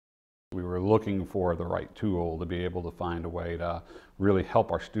We were looking for the right tool to be able to find a way to really help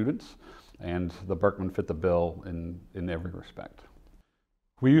our students, and the Birkman fit the bill in every respect.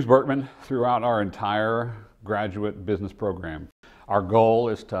 We use Birkman throughout our entire graduate business program. Our goal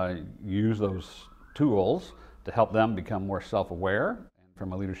is to use those tools to help them become more self-aware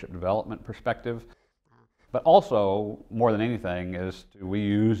from a leadership development perspective. But also, more than anything, we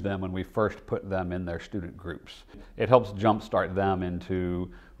use them when we first put them in their student groups. It helps jumpstart them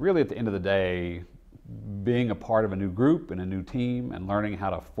into, really at the end of the day, being a part of a new group and a new team and learning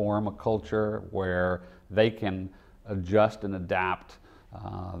how to form a culture where they can adjust and adapt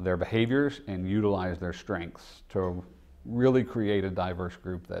their behaviors and utilize their strengths to really create a diverse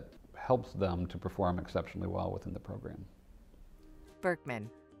group that helps them to perform exceptionally well within the program. Birkman.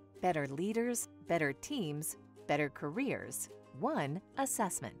 Better leaders, better teams, better careers. One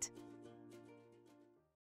assessment.